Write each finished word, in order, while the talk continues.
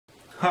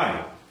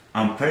Hi,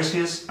 I'm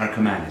Perseus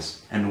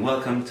Arkomanis, and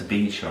welcome to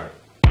Being Sharp.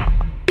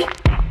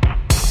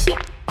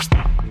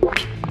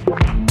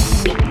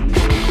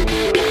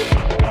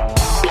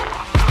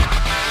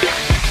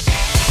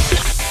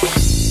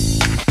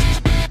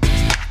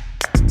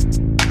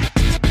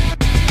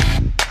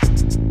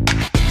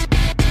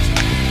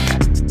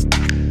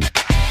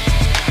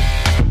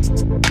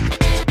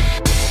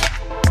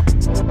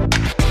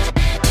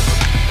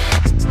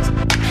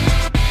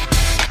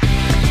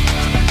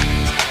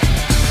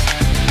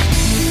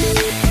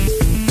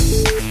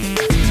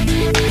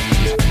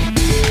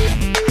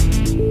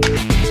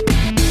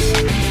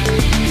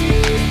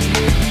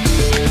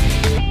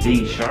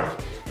 Being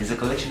Sharp is a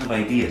collection of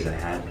ideas I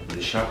had with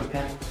a Sharpie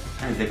pen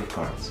and a deck of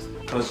cards,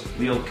 because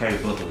we all carry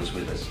both of those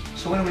with us,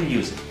 so why don't we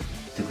use it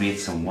to create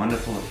some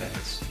wonderful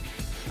effects.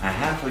 I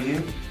have for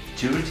you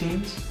 2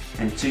 routines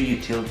and 2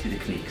 utility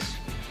techniques.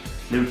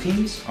 The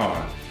routines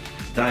are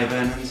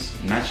diagonals,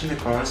 matching the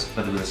cards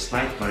but with a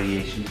slight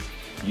variation,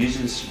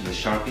 using the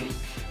Sharpie,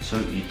 so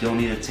you don't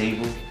need a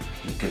table,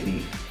 you can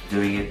be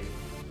doing it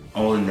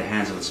all in the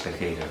hands of the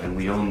spectator, and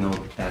we all know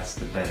that's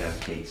the better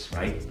case,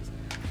 right?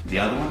 The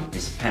other one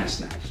is pen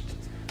snatched.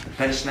 The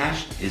pen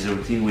snatched is a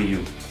routine where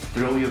you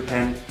throw your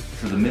pen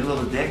through the middle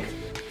of the deck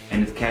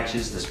and it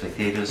catches the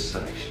spectator's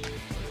selection.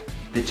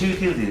 The 2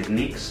 utility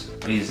techniques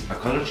is a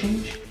color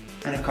change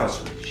and a card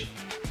switch.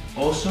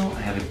 Also,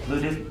 I have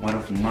included one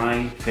of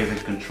my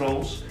favorite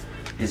controls,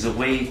 is a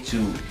way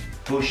to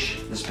push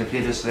the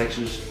spectator's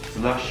selections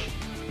flush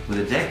with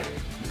the deck,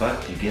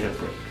 but you get a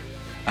break.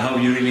 I hope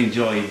you really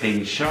enjoy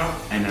Being Sharp,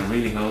 and I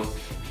really hope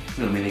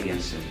we'll meet again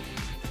soon.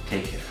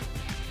 Take care.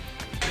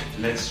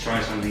 Let's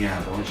try something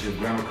out. I want you to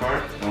grab a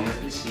card, don't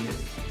let me see it.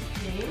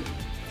 Okay.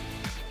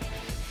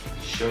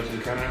 Show it to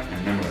the camera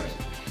and memorize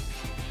it.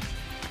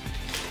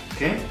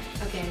 Okay?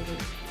 Okay, good.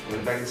 Put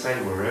it back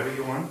inside wherever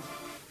you want.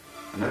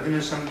 I'm not going to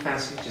do something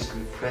fancy, just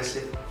going to press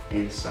it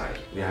inside.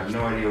 We have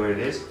no idea where it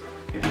is.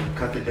 Maybe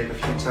cut the deck a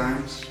few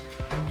times.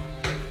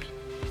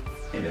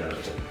 Maybe a little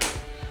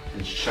bit.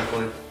 And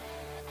shuffle it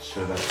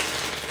so that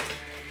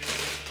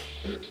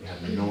you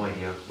have no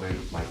idea where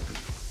it might be.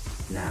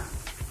 Now,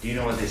 do you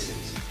know what this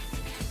is?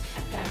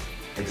 Attack.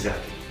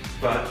 Exactly.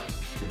 But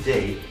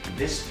today,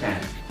 this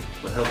pen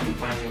will help you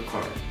find your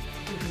card.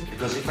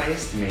 Because if I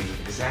estimate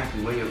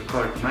exactly where your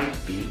card might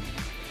be,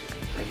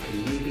 I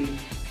can maybe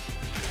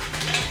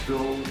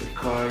throw the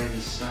card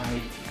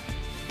inside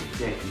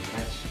the deck and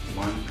catch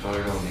one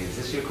card only. Is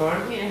this your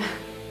card? Yeah.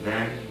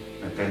 Then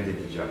my pen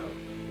did the job.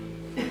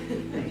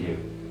 Thank you.